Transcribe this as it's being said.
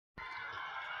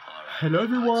Hello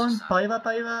everyone,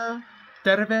 päivä,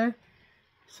 terve.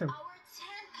 So, Our 10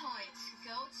 points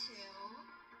go to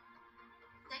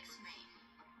next main.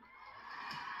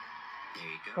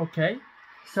 There you go. okay.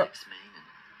 So, Next main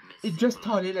and it just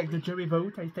started like the jury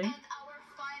vote, I think. And our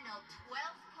final 12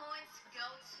 points go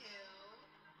to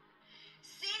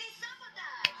City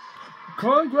Sabotage.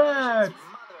 Congrats!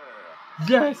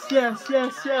 Yes.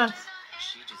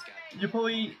 She just got You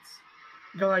probably,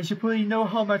 guys, you probably know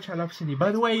how much I love Cindy.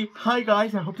 By the way, hi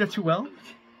guys, I hope that you're well.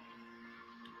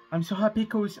 I'm so happy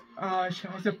because she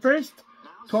has the first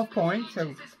 12 points,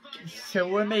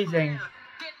 so amazing.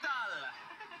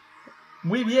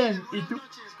 Muy bien, ¿y tú?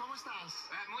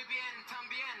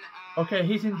 Okay,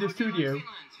 he's in the studio. I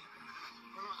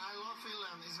love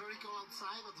Finland. It's very cold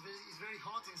outside, but it's very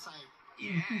hot inside.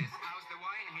 Yes, how's the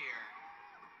wine here?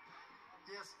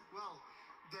 Yes, well,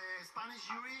 the Spanish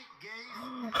jury gave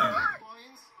 10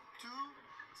 points to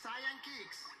Cyan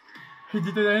Kicks. He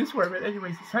didn't answer, but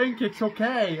anyways, Sign Kicks,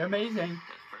 okay, amazing.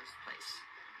 the first place.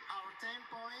 Our 10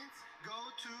 points go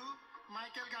to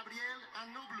Michael Gabriel and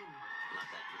Noblu. Love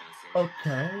that pronunciation.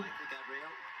 Okay. Michael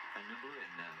Gabriel, Anubu in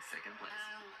second place.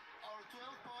 And our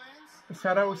 12 points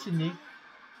Sarah Ossini.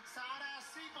 Sarah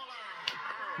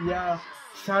Sipola. Yeah,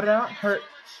 Sarah, her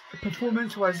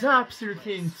performance was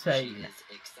absolutely insane. She is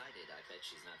excited. I bet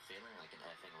she's not feeling like an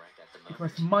effing wreck at the It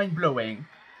moment. was mind-blowing.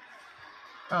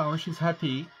 Oh, she's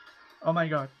happy. Oh my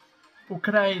god.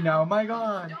 Ukraine, oh my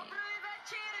god.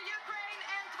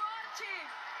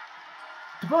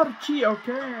 Dvorchi,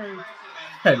 okay.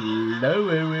 Hello.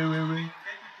 Thank you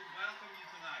to welcome you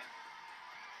tonight.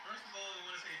 First of all, we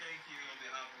want to say thank you on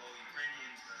behalf of all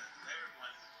Ukrainians and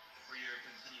everyone for your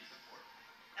continued support.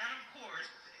 And of course,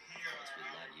 here Of course, we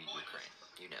are love our you, points. Ukraine.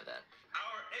 You know that.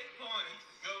 Our 8 points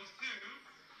goes to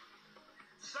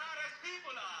Sarah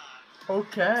Stipola.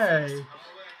 Okay.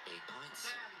 8 points.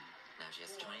 Now she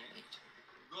has 28.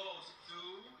 Goes to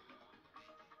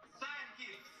Cyan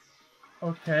Kicks.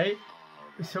 Okay.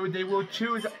 So they will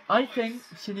choose, I think,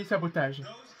 City Sabotage. Goes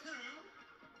to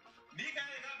Michael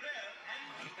Gabriel and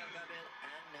Michael Gabriel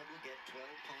and Noblu get 12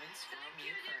 points from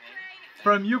Ukraine.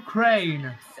 From Ukraine.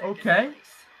 Okay.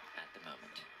 At the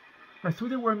moment. I thought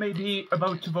they were maybe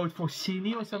about to vote for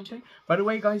Sini or something. By the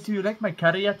way, guys, do you like my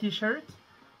Käärijä t-shirt?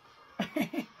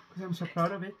 I'm so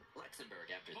proud of it.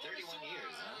 Luxembourg after 31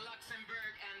 years, huh?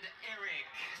 Luxembourg and Eric.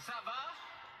 Ça va?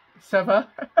 Ça va?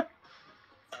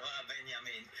 Tavaa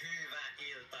Benjamin, hyvää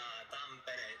iltaa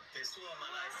Tampere. Te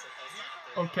suomalaiset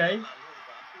osaatte Okei.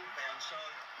 luovaa upean show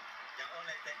ja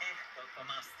olette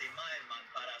ehdottomasti maailman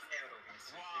paras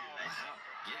Eurovision-yleisö. Wow.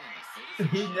 Getting the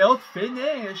citizenship. He nailed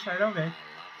finish. I love it. I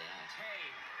love that. Hey,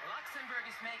 Luxembourg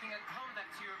is making a comeback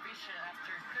to Eurovision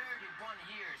after 31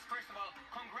 years. First of all,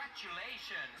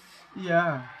 congratulations.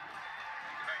 Yeah.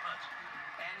 Thank you very much.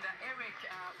 And Eric,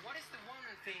 what is the one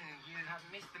thing you have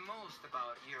missed the most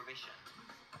about Eurovision?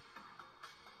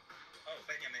 Oh,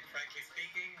 Benjamin, frankly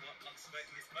speaking, what Luxembourg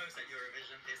missed most at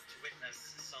Eurovision is to witness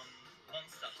some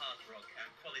monster hard rock and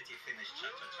quality Finnish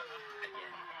cha-cha-cha.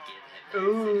 Again, give him that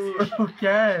Ooh, citizenship.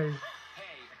 okay.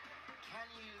 Hey, can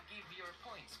you give your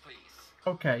points, please?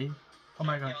 Okay. Oh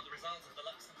my god. Here are the results of the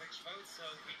Luxembourg vote. So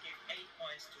we give 8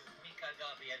 points to Michael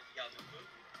Gabriel Yadubu.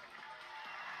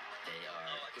 They are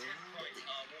Our 10 in points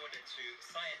the are awarded to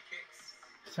Cyan Kicks.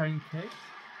 Sign Kicks.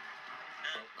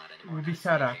 well, not anymore. Will be Now,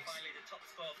 Sarah. Kicks. Finally, the top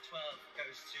score of 12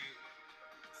 goes to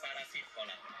Sarah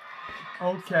Sipola.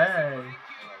 Okay. 12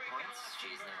 points.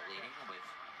 She's now leading with.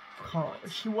 Oh,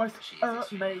 she was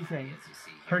amazing. As you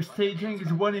see here, Her like staging the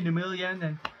is 1 in a million,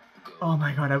 and oh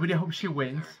my god, I really hope she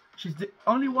wins. She's the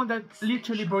only one that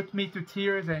literally brought me to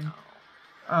tears, and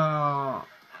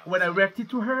when I reacted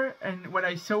to her and when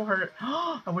I saw her,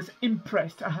 I was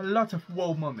impressed. I had lots of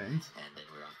wow moments. And then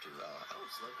we're off to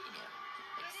Slovenia.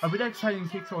 I really like Sign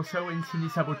Kicks also, and City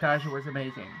Sabotage was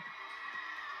amazing.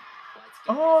 Let's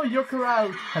get Oh, Yoker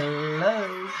out.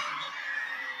 Hello.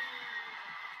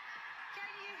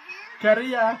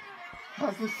 Käärijä.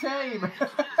 That's the same. going wild.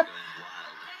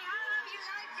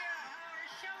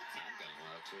 I'm going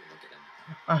wild too. Look at him.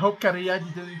 I hope Käärijä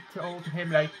didn't tell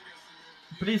him like,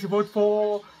 please vote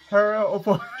for her or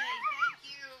for,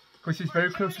 because she's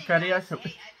very close to Käärijä, so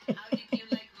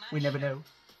we never know.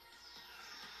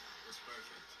 It's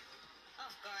perfect.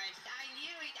 Of course, I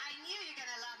knew it. I knew you're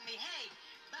gonna love me. Hey,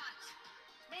 but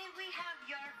may we have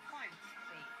your points,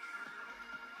 please?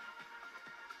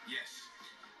 Yes.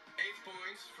 8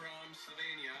 points from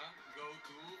Slovenia go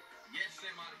to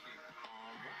Jesse Markin.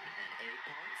 All right, and 8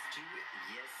 points to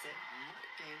Jesse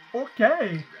Martin. Okay.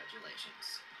 Congratulations.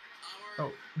 Our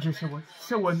Oh, Jesse was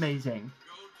so amazing.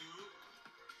 go to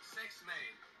Sex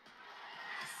Main.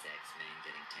 Sex main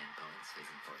getting 10 points is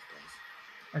in 4th place.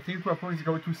 I think 12 points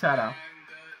go to Sarah. And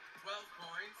 12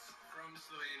 points from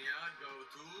Slovenia go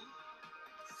to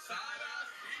Sarah.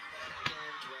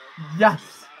 Yes!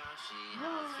 Sarah, she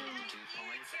has 52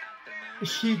 points at the moment.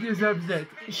 She deserves it.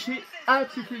 She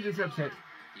absolutely deserves it.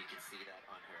 You can see that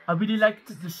on her. I really liked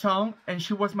the song, and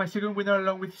she was my second winner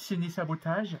along with Cindy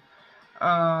Sabotage.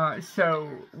 So,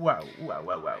 wow.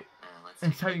 Let's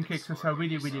And take a look Silent at the Kicks also, I score.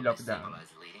 really, You really saw love Miss them.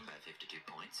 Equalize leading by 52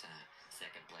 points.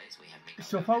 2nd place, we have Mika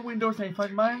So far, Bauer. Windows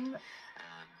 95 Man Um,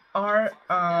 are,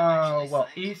 actually, well,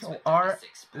 Silent Kicks is or with are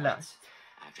 36 points. last.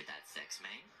 After that, Sex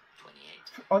Main,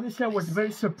 28. Honestly, I was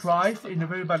very surprised in a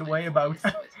very bad way about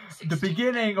the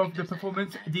beginning of the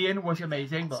performance. The end was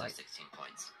amazing, but, 16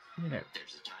 points. you know.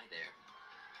 There's a tie there.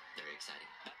 Very exciting.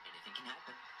 But anything can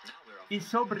happen. Now we're off. It's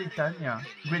so Britannia.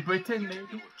 Great Britain,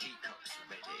 maybe? Your teacups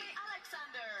ready.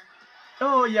 Alexander.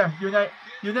 Oh, yeah,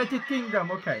 United Kingdom,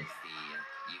 okay.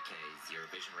 The UK's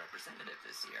Eurovision representative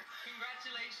this year.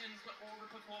 Congratulations for all the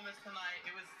performers tonight.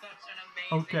 It was such an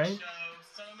amazing Okay. show.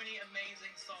 So many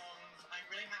amazing songs. I'm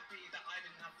really happy that I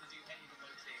didn't have to do any of the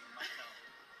voting myself.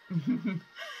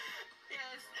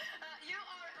 Yes, you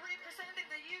are representing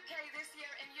the UK this year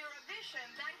in Eurovision.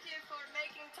 Thank you for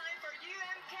making time for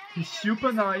UMK. He's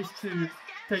super nice to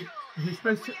take his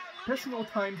personal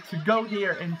time to go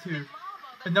here and to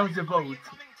announce the vote,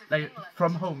 like,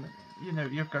 from home. You know,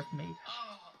 you've got me.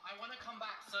 Oh, I want to come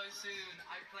back so soon.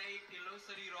 I played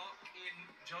Illusory Rock in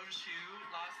Jeonshu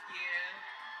last year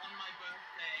on my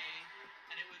birthday,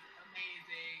 and it was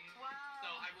amazing. Wow. So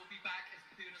I will be back as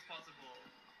soon as possible.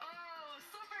 Oh,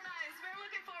 super nice. We're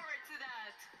looking forward to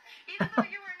that. Even though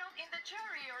you were not in the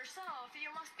jury yourself, you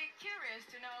must be curious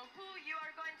to know who you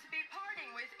are going to be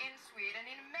partying with in Sweden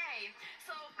in May.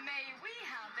 So may we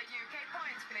have the UK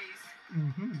points, please?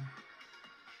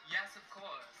 Yes, of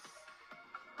course.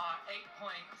 8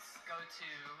 points go to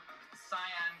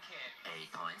Cyan Kid.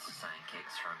 8 points to Sign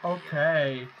Kicks from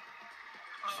Okay.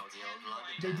 Oh, the old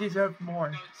London. They deserve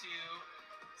more. Go to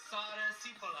Sara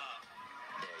Sipola.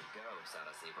 There you go.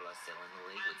 Sara Sipola still in the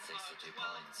lead with 62 12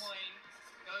 points. points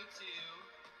go to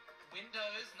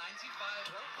Windows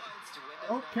 95. 12 points to Windows.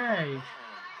 Okay.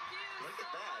 Look at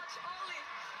that.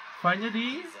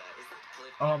 Finally. Is that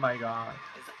Clippy? Oh my god.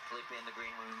 Is that Clippy in the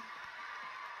green room?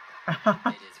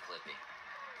 It is Clippy.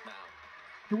 Wow.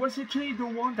 He was actually the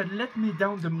one that let me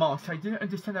down the most. I didn't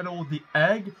understand at all the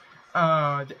egg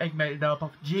made up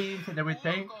of jeans and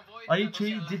everything. I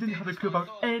actually didn't have a clue about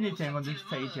anything on this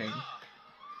staging.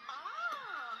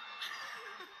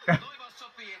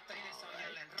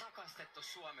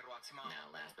 Now,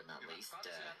 last but not least,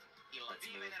 let's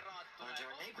move on to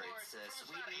our neighbor. It's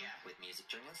Sweden with music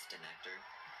journalist and actor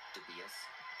Tobias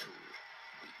Thor.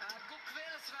 God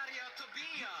kväll Sverige,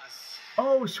 Tobias!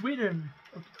 Oh, Sweden!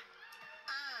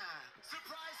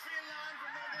 Surprise Finland,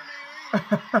 remember me?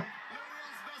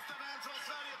 Lorens bästa vän från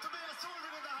Sverige, Tobias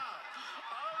Thorvin är det här.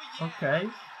 Oh yeah! Okay.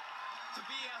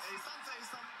 Tobias,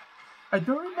 Hejsan. I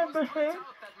don't remember him.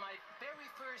 That my very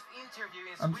first interview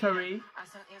in I'm Sweden sorry.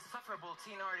 as an insufferable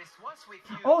teen artist was with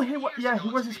you. Oh, 2 years yeah, he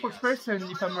ago, was a Tobias. spokesperson,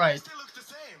 No, if I I'm know, I right. still look the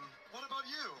same. What about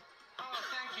you? Oh,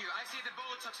 thank you. I see the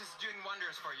Botox is doing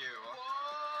wonders for you.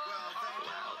 Well, thank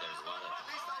you. Wow, there's a lot of At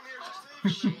least I'm here to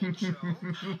save the show.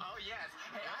 Oh, yes.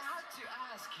 Hey, I had to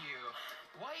ask you,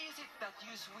 why is it that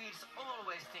you Swedes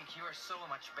always think you are so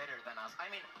much better than us? I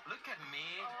mean, look at me,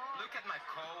 look at my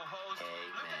co-host, Hey,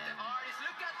 look at the man. artist,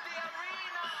 look at the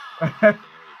arena!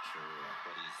 very true.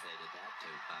 What do you say to that,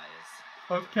 Tobias?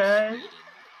 Okay. Sweden.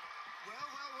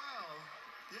 Well.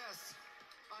 Yes,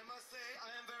 I must say I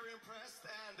am very impressed,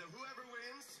 and whoever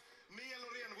wins, me and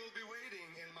Loreen will be waiting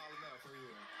in Malmö for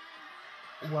you.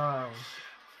 Wow.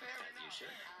 As you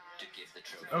should. To give the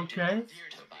trophy Okay.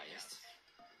 to Tobias.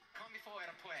 Kan vi få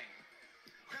era poäng?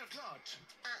 Självklart.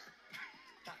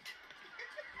 Tack.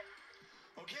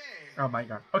 Okej. Oh my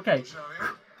god. Okay. Då kör vi.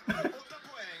 8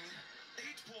 poäng.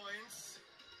 8 points.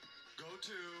 Go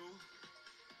to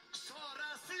Sara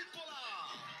Sipola.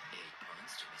 8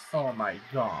 points to Miss Oh my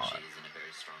god. She is in a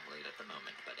very strong lead at the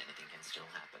moment, but anything can still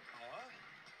happen. Ja.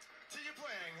 10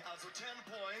 poäng, alltså 10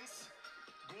 points.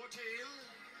 Går till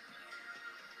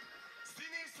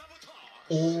Cindy Sabotage.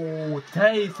 Oh,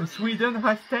 taste. Sweden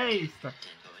has taste. 10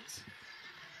 points.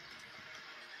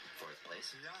 4th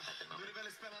place Ja, at the nu är moment. det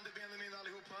väldigt spännande Benjamin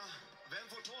allihopa. Vem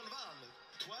får 12an?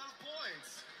 12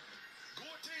 points.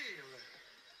 Går till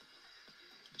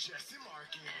Jesse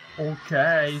Markin.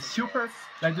 Okay, super.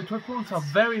 Like the 12 points are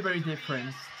very, very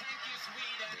different. Thank you,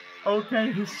 Sweden.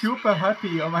 Okay, he's super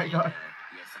happy. Oh my god.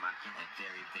 Yes, Martin,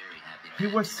 very, very happy. He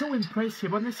was so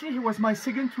impressive. Honestly, he was my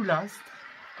second to last.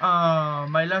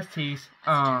 my last is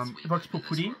Vox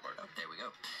Populi.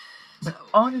 But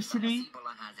honestly,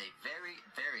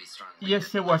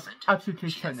 yes, it was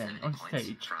absolutely stunning on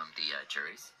stage.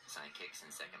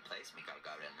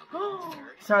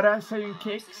 Sarah saying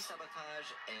kicks.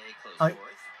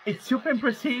 It's super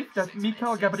impressive that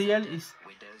Michael Gabriel is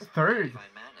third.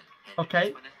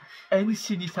 Okay, and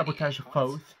Sini Sabotage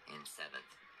fourth.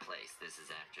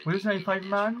 With 95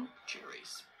 man,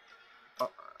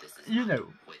 you know,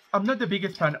 I'm not the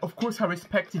biggest fan. Of course, I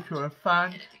respect if you're a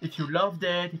fan, if you loved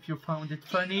it, if you found it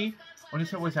funny.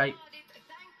 Honestly, I was like,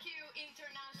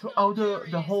 throughout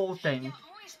the whole thing,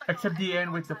 except the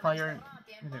end with the fire,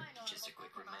 you know. Just a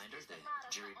quick reminder, the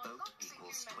jury vote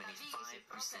equals 25%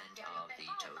 of the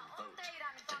total vote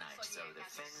tonight, so the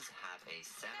Finns have a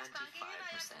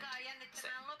 75% say.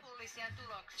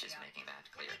 Just making that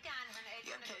clear.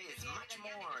 UMK is much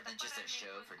more than just a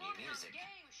show for new music.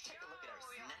 Take a look at our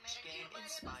Snatch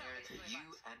Game-inspired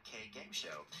UMK game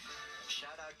show.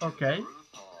 Shout out to RuPaul.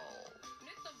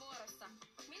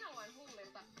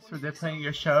 So they're playing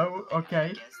a show,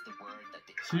 okay.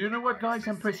 So you know what, guys?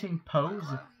 I'm pressing pause,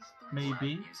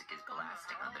 maybe.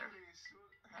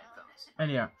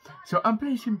 And yeah, so I'm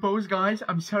pressing pause, guys.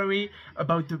 I'm sorry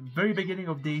about the very beginning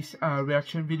of this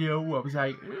reaction video. I was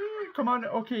like, come on,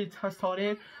 okay, it has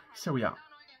started. So yeah,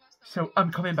 so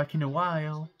I'm coming back in a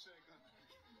while.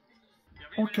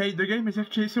 Okay, the game is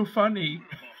actually so funny.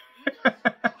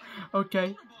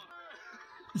 Okay,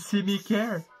 see me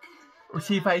care, or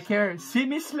see if I care. See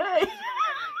me slay.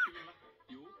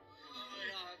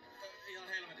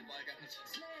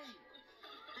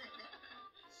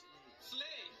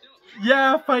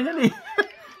 Yeah, finally!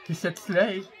 He said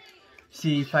slay.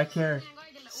 See if I care.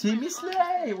 See me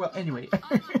slay! Well, anyway.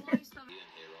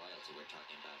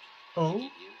 Oh?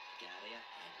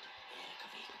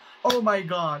 Oh my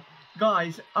god.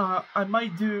 Guys, I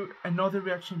might do another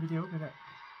reaction video. But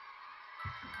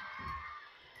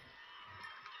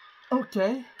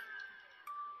okay.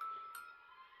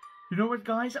 You know what,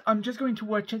 guys? I'm just going to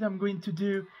watch it. I'm going to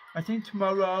do, I think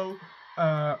tomorrow,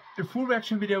 a full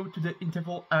reaction video to the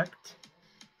interval act.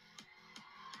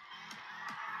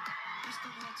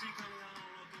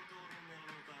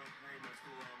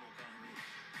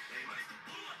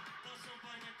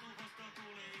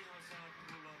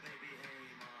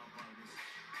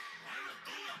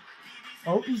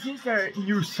 Oh, is this their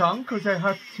new song? Because I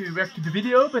have to react to the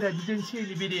video, but I didn't see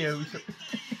any videos. So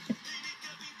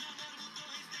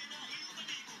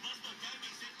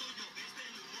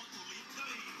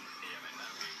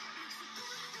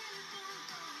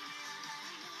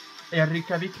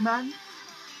Erika Vikman.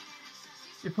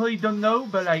 You probably don't know,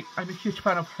 but like, I'm a huge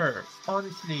fan of her,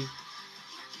 honestly.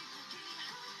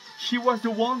 She was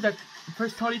the one that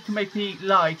first started to make me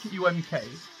like UMK.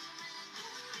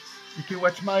 You can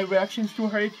watch my reactions to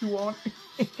her if you want.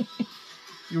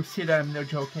 You'll see that I'm not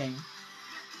joking.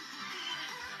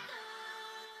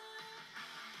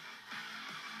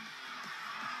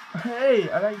 Hey,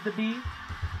 I like the beat.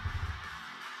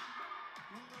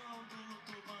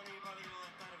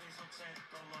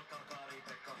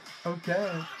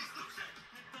 Okay.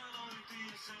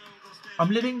 I'm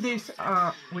leaving this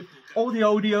with all the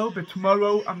audio, but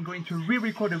tomorrow I'm going to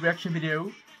re-record a reaction video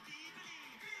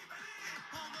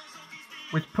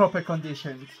with proper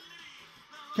conditions.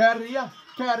 Käärijä,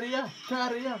 Käärijä,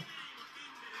 Käärijä.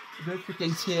 I don't know if you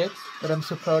can see it, but I'm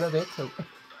so proud of it. So.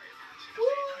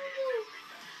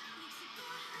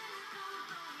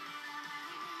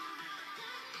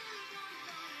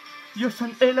 Jos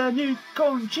on elänyt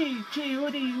Conchi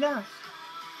Udina.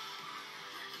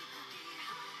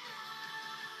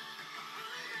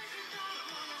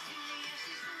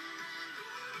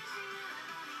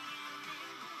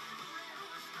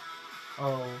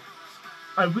 Oh,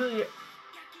 I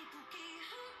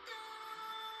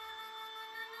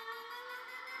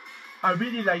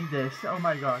really like this. Oh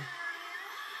my god.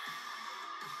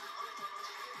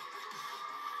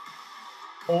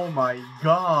 Oh my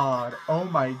god. Oh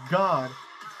my god.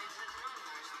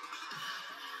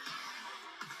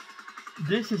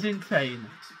 This is insane.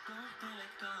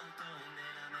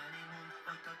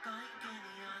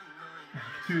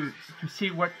 To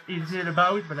see what is it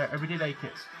about, but I really like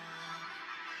it.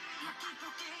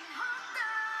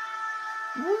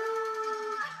 Woo!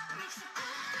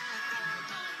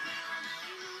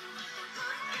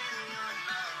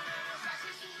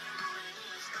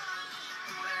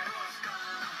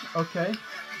 Okay.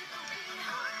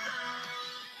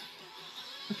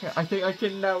 Okay, I think I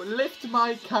can now lift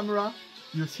my camera.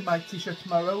 You'll see my t-shirt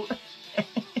tomorrow.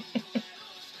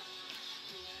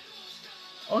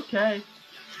 Okay.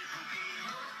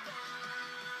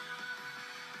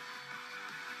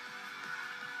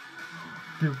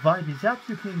 The vibe is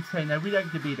absolutely insane. I really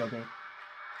like the beat of it.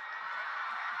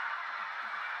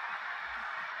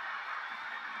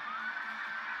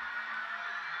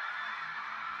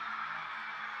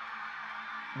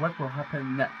 What will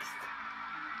happen next?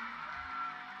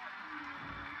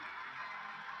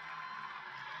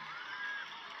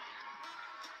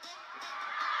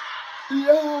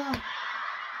 Yeah!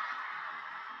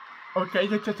 Okay,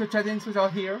 the cha-cha-cha dancers are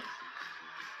here.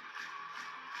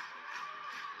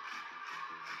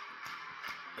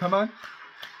 Come on.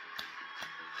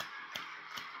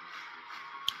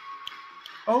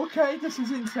 Okay, this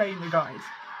is insane, guys.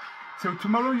 So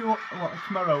tomorrow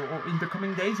tomorrow or in the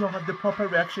coming days you'll have the proper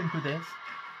reaction to this.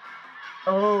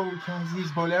 Oh,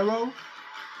 this bolero.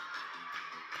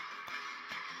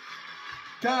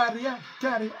 Käärijä,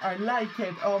 Käärijä, I like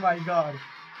it. Oh my god.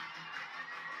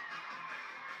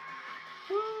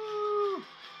 Woo.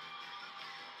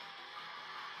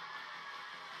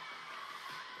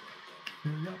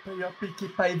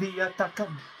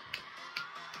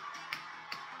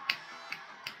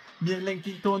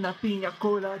 Mielenkiintoinen piña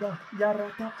colada ja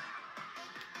rata.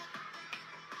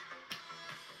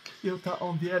 Ilta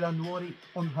on vielä nuori,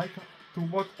 on aika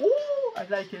tumot. Ooh, I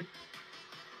like it.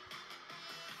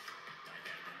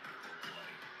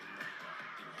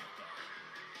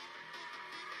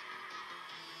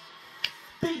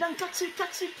 Pidän kaksi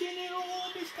kiinni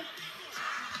luomista.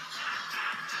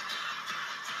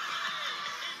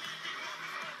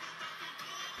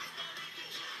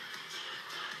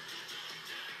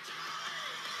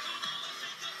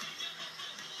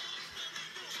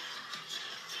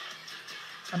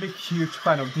 I'm a huge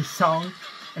fan of this song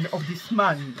and of this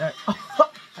man.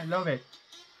 I love it.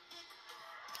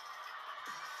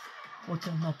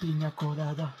 Otra piña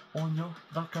colada, oño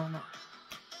bacana.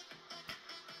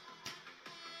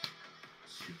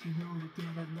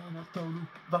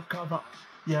 Vakava.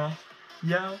 Yeah.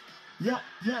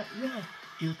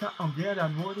 Ilta on vielä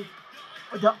nuori.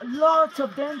 Lots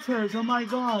of dancers, oh my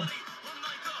god.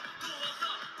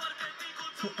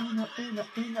 So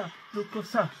ina,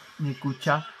 lukosa. Niku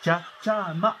cha,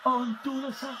 ma on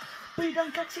tulossa.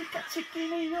 Pidän kaksi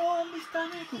kiinni juomista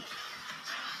niku.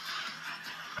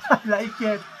 I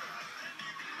like it.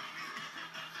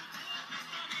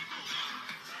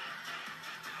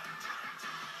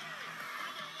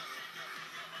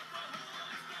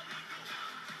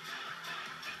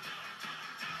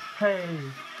 Hey.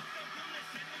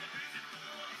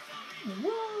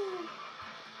 Woo.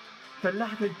 Telah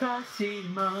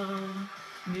bertasima.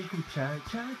 Niku cha,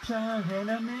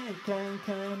 hena me can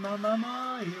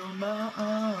mama yo ma.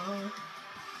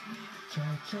 Cha,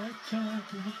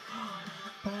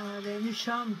 paremi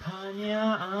champagne.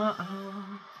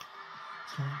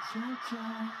 Cha,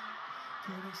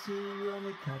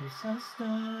 caricione carisasta.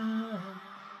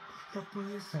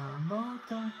 Capuesa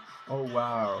mota. Oh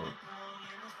wow.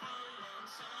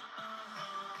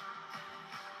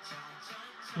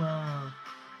 Wow.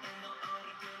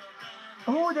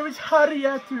 Oh, there is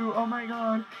Käärijä too. Oh my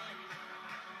god.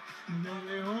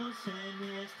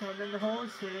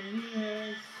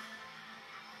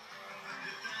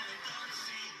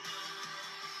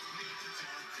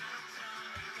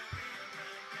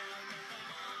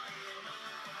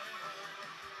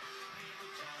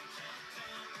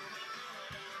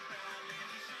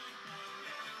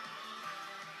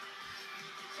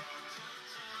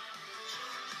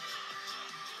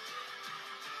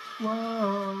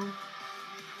 Wow.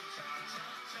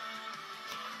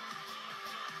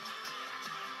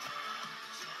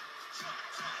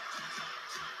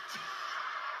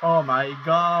 Oh my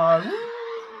god.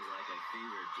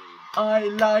 I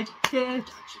like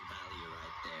it.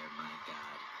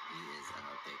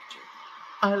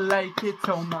 I like it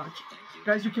so much.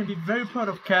 Guys, you can be very proud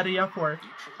of Käärijä for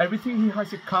everything he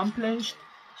has accomplished.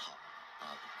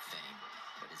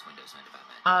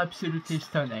 Absolutely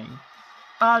stunning.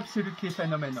 Absolutely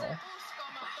phenomenal.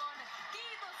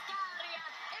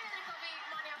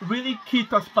 Really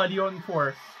kiitos paljon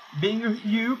for being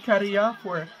you, Käärijä,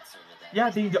 for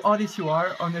being the artist you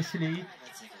are, honestly.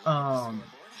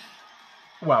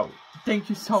 Wow. Thank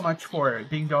you so much for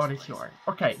being the artist you are.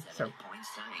 Okay, so. And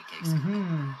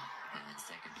in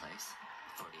second place,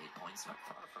 48 points, not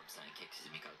far from Sunny Kicks, is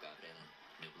Mikael Gabriel and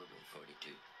Nublu with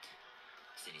 42.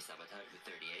 Sini Sabotage with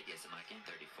 38, Yesamaki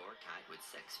 34, tied with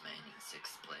Sex Man in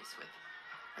 6th place with,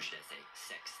 or should I say,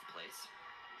 6th place?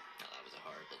 No, that was a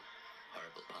horrible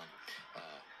pun.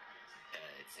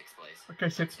 It's 6th place. Okay,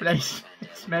 6th place.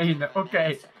 It's main.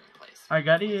 Okay. I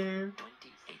got you.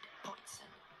 28 points.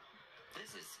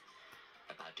 This is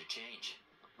about to change.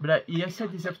 But ESA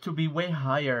deserves to be way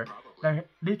higher. Like,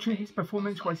 literally his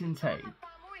performance was insane.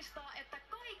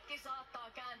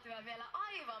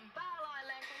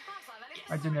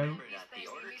 I don't know. Remember that the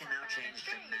order can now change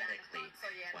dramatically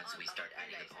once we start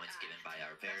adding the points given by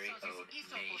our very own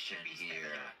nation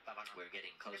here. We're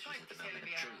getting closer to the moment of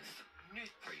truth.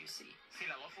 For you see,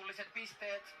 Sillä lopulliset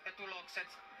pisteet ja tulokset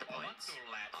the ovat points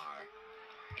tulleet. are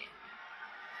in.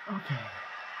 Okay.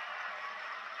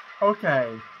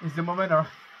 Okay, it's the moment of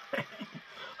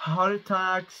heart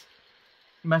attacks,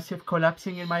 massive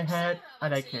collapsing in my head. I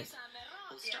like it.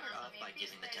 We'll start off by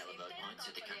giving the televote points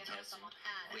to the contestant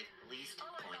with least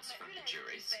points from the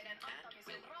juries, and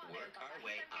we'll work our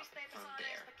way up from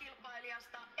there.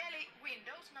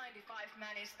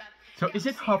 So is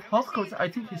it half-half? Because I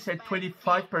think he said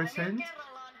 25%.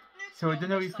 So I don't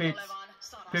know if it's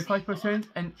 25%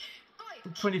 and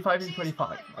 25 and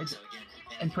 25.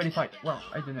 And 25. Well,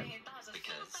 I don't know.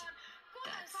 Because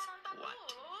that's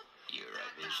what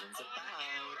Eurovision's about.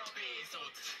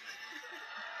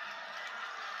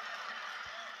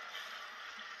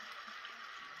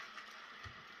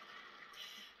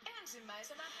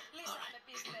 Ensimmäisenä lisäämme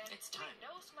pisteen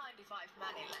Windows 95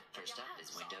 Manille. First up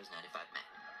is Windows 95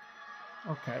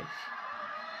 Man. Okay.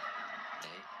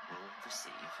 They will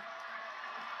receive.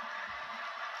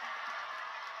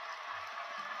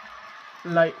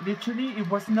 Like, literally, it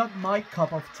was not my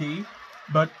cup of tea,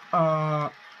 but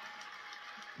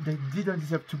they didn't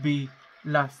deserve to be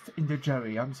last in the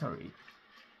jury. I'm sorry.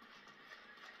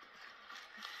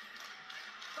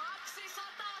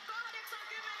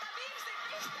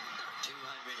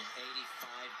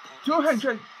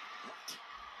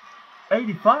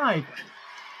 285.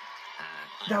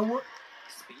 That was.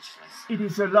 Speechless. It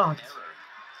is a lot. Error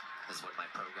is what my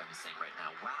program is saying right now.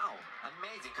 Wow,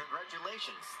 amazing!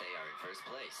 Congratulations, they are in first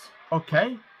place.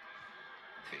 Okay.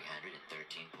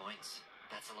 313 points.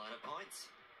 That's a lot of points.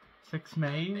 6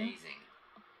 May. Amazing.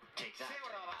 Take that.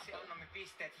 Seuraavaksi annamme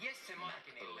pisteet Jesse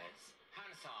Markinille.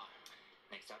 Hän saa.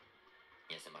 Next up,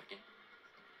 Jesse Markin.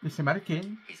 This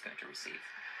American. He's going to receive.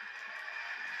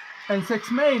 And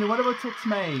 6 Main. What about 6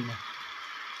 Main?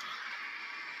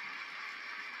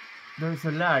 There's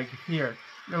a lag here.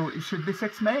 No, it should be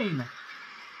 6 Main.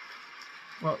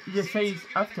 Well, ESA is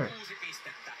after.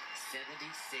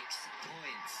 76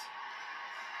 points.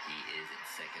 He is in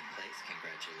second place.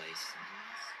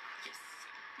 Congratulations. Yes.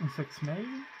 And 6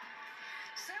 Main.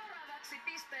 Seuraavaksi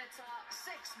pisteet saa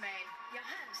Sexmain ja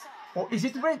hän saa. Or is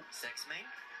it red? Sexmain,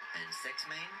 and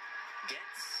Sexmain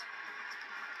gets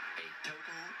a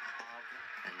total of,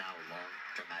 and now a long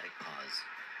dramatic pause.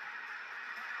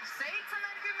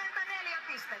 74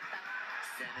 pistettä.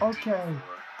 74 Okay.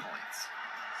 points.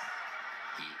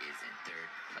 He is in third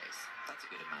place. That's a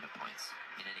good amount of points.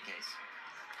 In any case,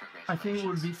 I think it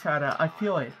will be congratulations. Sarah. I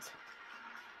feel it.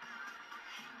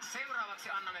 Seuraavaksi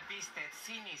annamme pisteet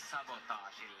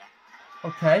Sinisabotagelle.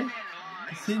 Okay.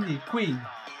 Cindy, Queen.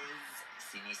 Is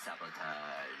Sini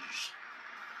Sabotage.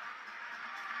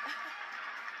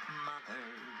 Mother.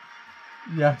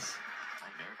 Yes.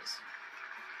 I'm nervous.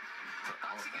 For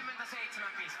all of them.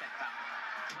 27 pistettä.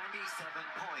 27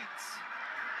 points.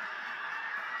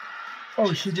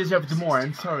 Oh, she deserved more.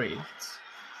 I'm sorry.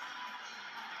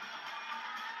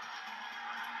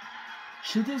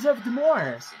 She deserved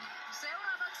more.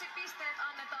 Seuraavaksi pisteet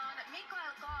annetaan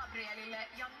Mikael Gabrielille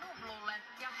ja Nublulle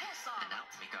ja he And saavat. now,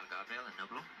 Mikael Gabriel and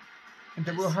Noblu. And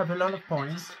they will have a lot of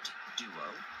points. Magnificent duo.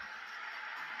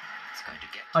 It's going to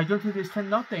get I don't understand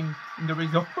nothing in the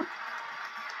result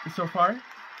so far.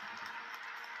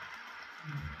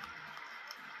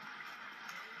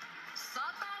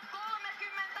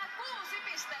 136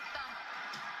 pistettä.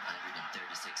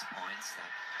 136 points.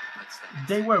 That puts them in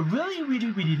They were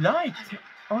second really liked.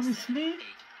 Honestly, 8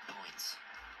 points.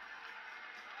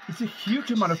 it's a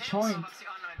huge amount of points. Seuraavaksi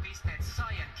annamme pisteet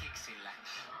Science Kicksille.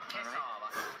 He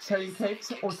saavat. Sally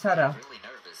Cakes or Sarah? Really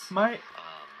nervous. My,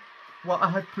 well, I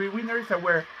had 3 winners that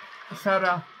were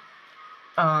Sarah,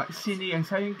 Cindy, and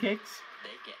Cyan Cakes.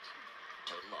 They get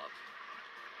total of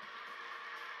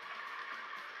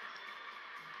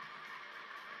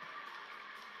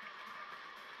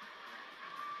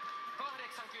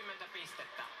 80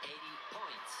 pistettä. 80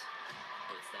 points.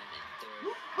 Puts them in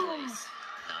third place.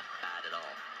 Not bad at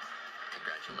all.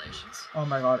 Congratulations. Oh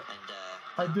my god. And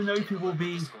I don't know if it will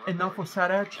be enough for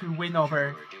Sarah to win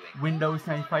over Windows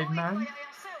 95 Man. Ja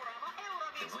seuraava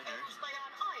Euroviisun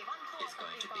edustajaan aivan is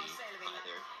going to be tuosta selville.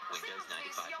 either Windows Se on siis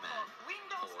 95 joko Man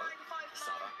Windows or 95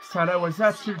 Sarah. Man. Sarah was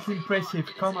absolutely impressive.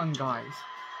 Come on, guys.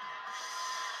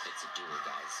 It's a duo,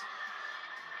 guys.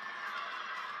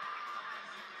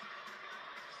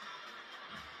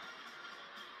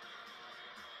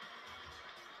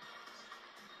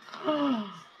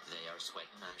 They are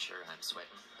sweating. I'm sure I'm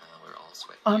sweating. We're all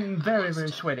sweating. I'm very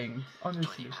sweating, 20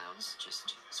 honestly. pounds,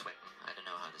 just sweating. I don't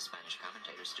know how the Spanish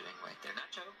commentator's doing right there.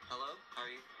 Nacho, hello? How are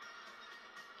you?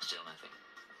 Still nothing.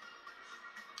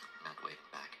 Not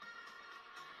waving back.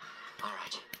 All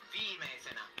right.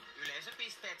 Viimeisenä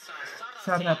yleisöpisteet saa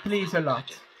Sara, please a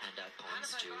lot. Hand out Hän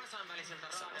points sai to kansainväliseltä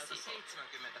raadalta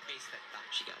 70 pistettä.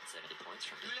 She got 70 points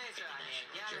from the Yleisöäänien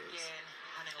international juries. jälkeen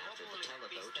hänen After the lopullinen Televote,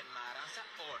 pistemääränsä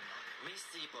on. Miss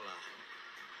Cipolla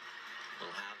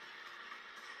will have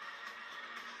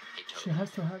a total. She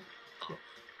has to have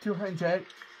 200.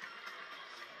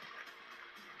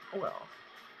 Well,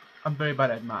 I'm very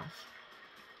bad at math,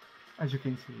 as you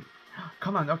can see.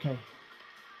 Come on, okay.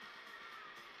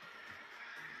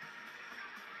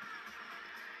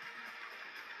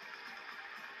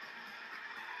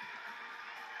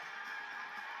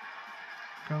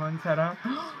 Come on, Sarah. It's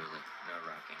really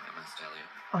nerve-wracking, I must tell you.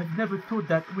 I've never thought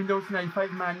that Windows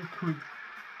 95 man could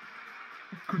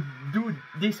do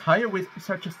this higher with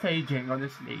such a staging,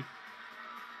 honestly.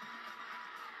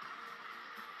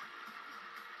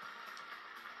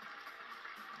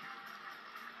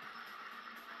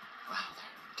 Wow,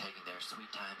 they're taking their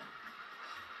sweet time.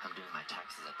 I'm doing my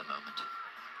taxes at the moment.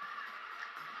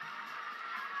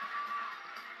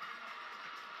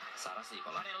 Sara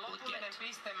Cipolla Hänen will lopullinen get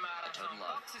pistemääränsä on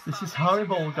This is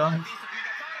horrible, guys. 270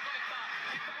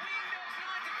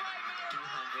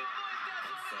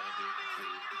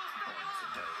 points in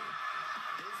total.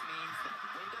 This means that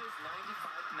Windows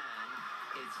 95 man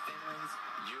is Finland's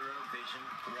Eurovision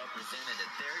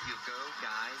representative. There you go,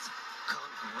 guys.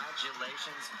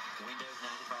 Congratulations, Windows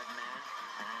 95 man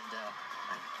and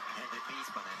Henry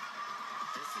Piispanen.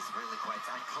 This is really quite...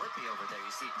 I'm Clippy over there.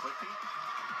 You see Clippy?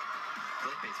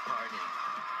 Clippy's partying.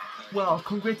 Well,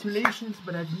 congratulations,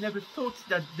 but I've never thought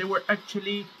that they were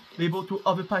actually able to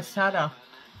overpass Sarah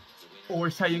or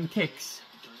Sion Kicks.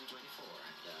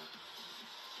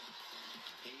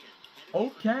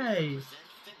 Okay,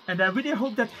 and I really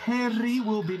hope that Henry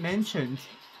will be mentioned.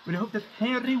 We hope that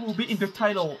Henry will be in the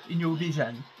title in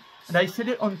Eurovision. And I said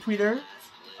it on Twitter.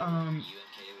 I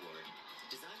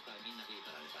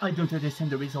don't understand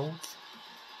the results.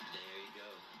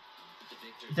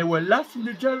 They were last in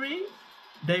the jury,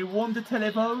 they won the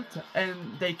televote,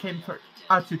 and they came for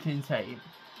absolutely insane.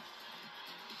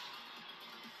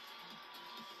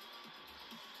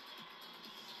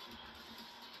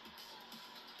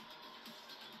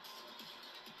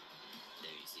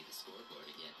 There you see the scoreboard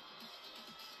again.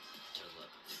 Total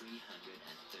of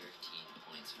 313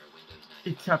 points for Windows 95.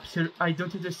 It's absurd. I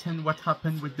don't understand what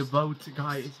happened with the vote,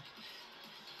 guys.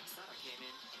 Sara came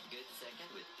in good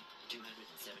second with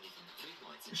 273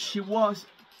 points. She was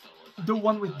the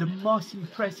one with the most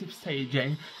impressive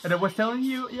staging, and I was telling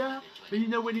you, yeah, but you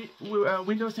know, when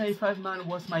Windows 95 man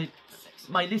was my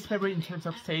least favorite in terms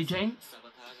of staging,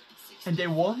 and they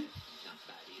won. Not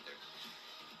bad either.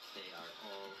 They are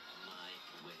all my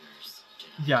winners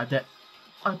tonight. Yeah, that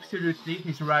absolutely,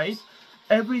 he's right.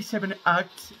 Every 7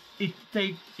 acts, it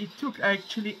took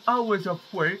actually hours of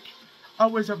work,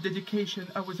 hours of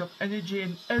dedication, hours of energy,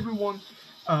 and everyone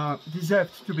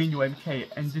deserved to be in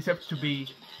UMK and deserved to be,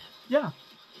 yeah,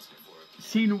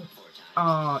 seen in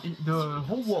the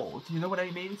whole world. You know what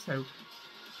I mean? So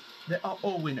they are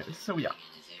all winners. So yeah.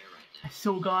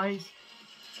 So guys.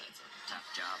 Tough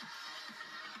job.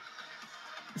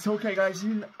 So okay, guys,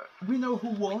 we know who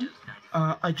won.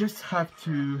 I just have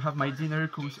to have my dinner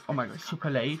because, oh my god, super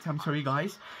late. I'm sorry,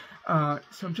 guys.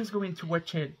 So I'm just going to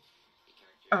watch it.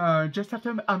 Just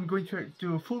after, I'm going to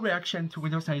do a full reaction to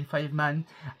Windows 95 man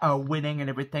winning and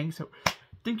everything. So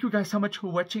thank you guys so much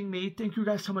for watching me. Thank you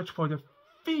guys so much for the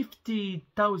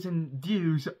 50,000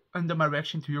 views under my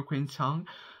reaction to your Queen song.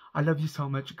 I love you so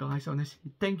much, guys.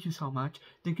 Honestly, thank you so much.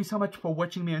 Thank you so much for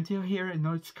watching me until here. I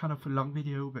know it's kind of a long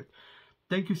video, but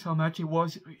thank you so much. It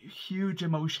was huge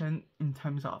emotion in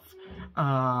terms of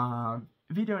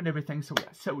video and everything. So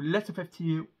yeah, so lots of love to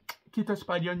you. Keep us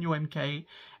by on UMK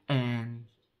and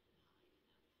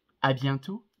à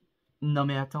bientôt. Non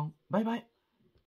mais attends, bye bye.